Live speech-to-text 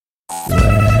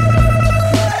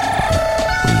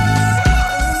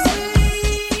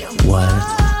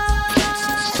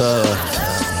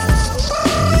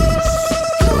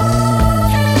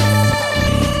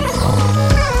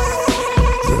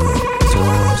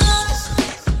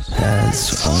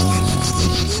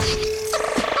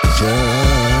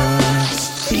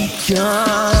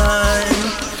begun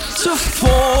to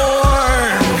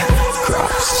form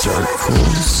crop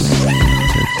circles on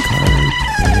the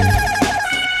carpet,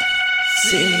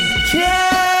 sinking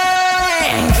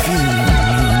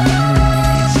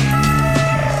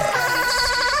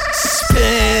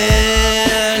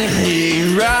spin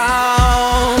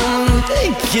round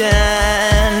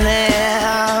again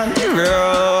and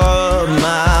rub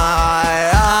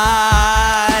my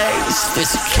eyes.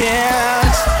 This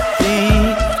can't be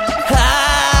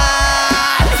happening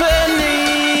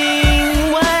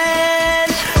when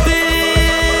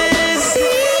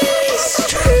busy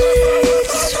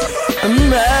streets are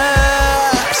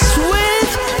mess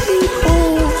with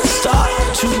people start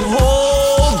to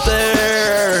hold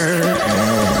their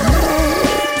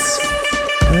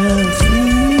heads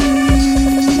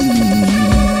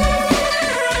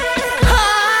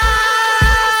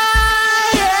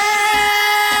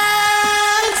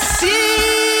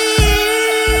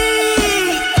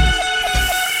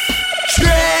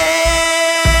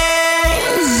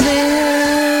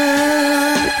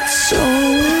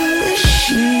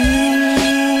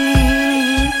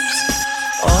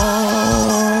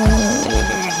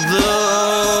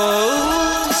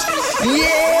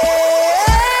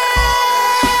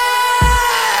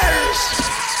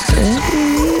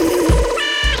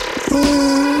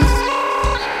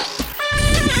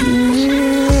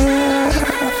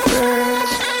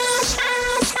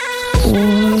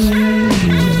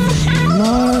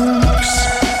marks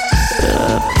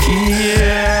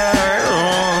appear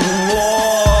on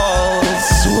walls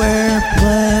where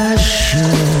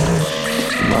pleasure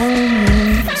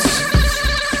moments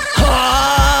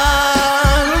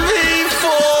hung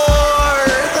before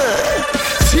the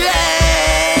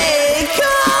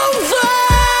takeover.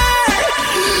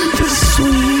 The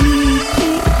sweet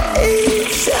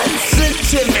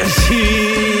insensitivity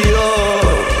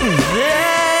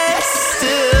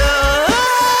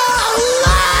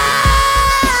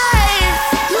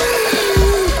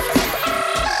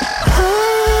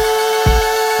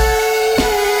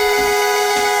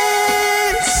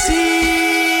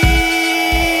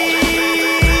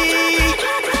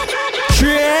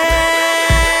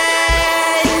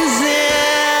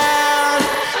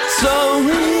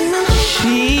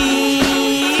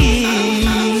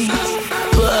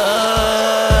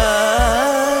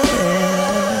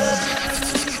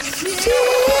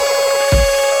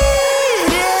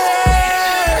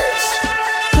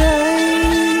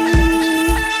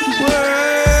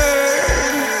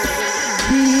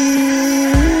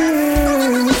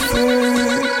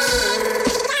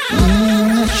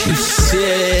you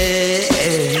said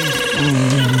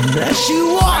that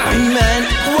you are meant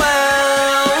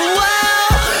well.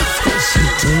 Of course you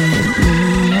didn't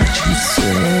mean what you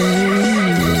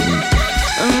said.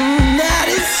 That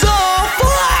is all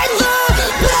for the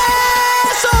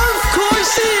best. Of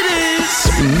course it is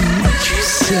what you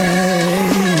say.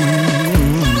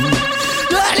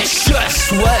 That is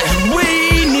just what we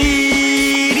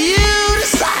need. You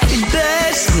decided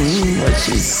that's what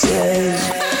you say.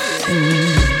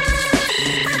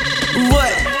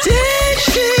 What did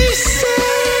she say?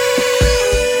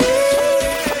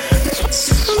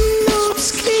 Some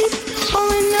notes keep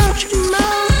falling out your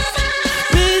mouth.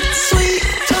 Mid-sweet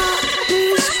talk,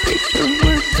 newspaper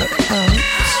word cut out.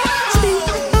 Speak,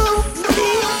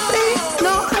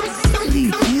 no, I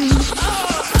believe you.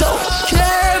 Don't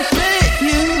care a bit,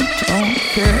 you don't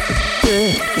care a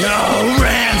bit. No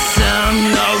ransom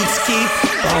notes keep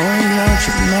falling out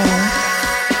your mouth.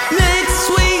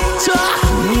 Mid-sweet talk,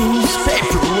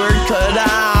 newspaper word cut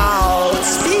out.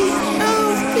 Speak no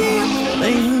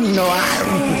feeling, no, I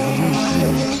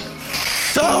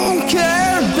don't care.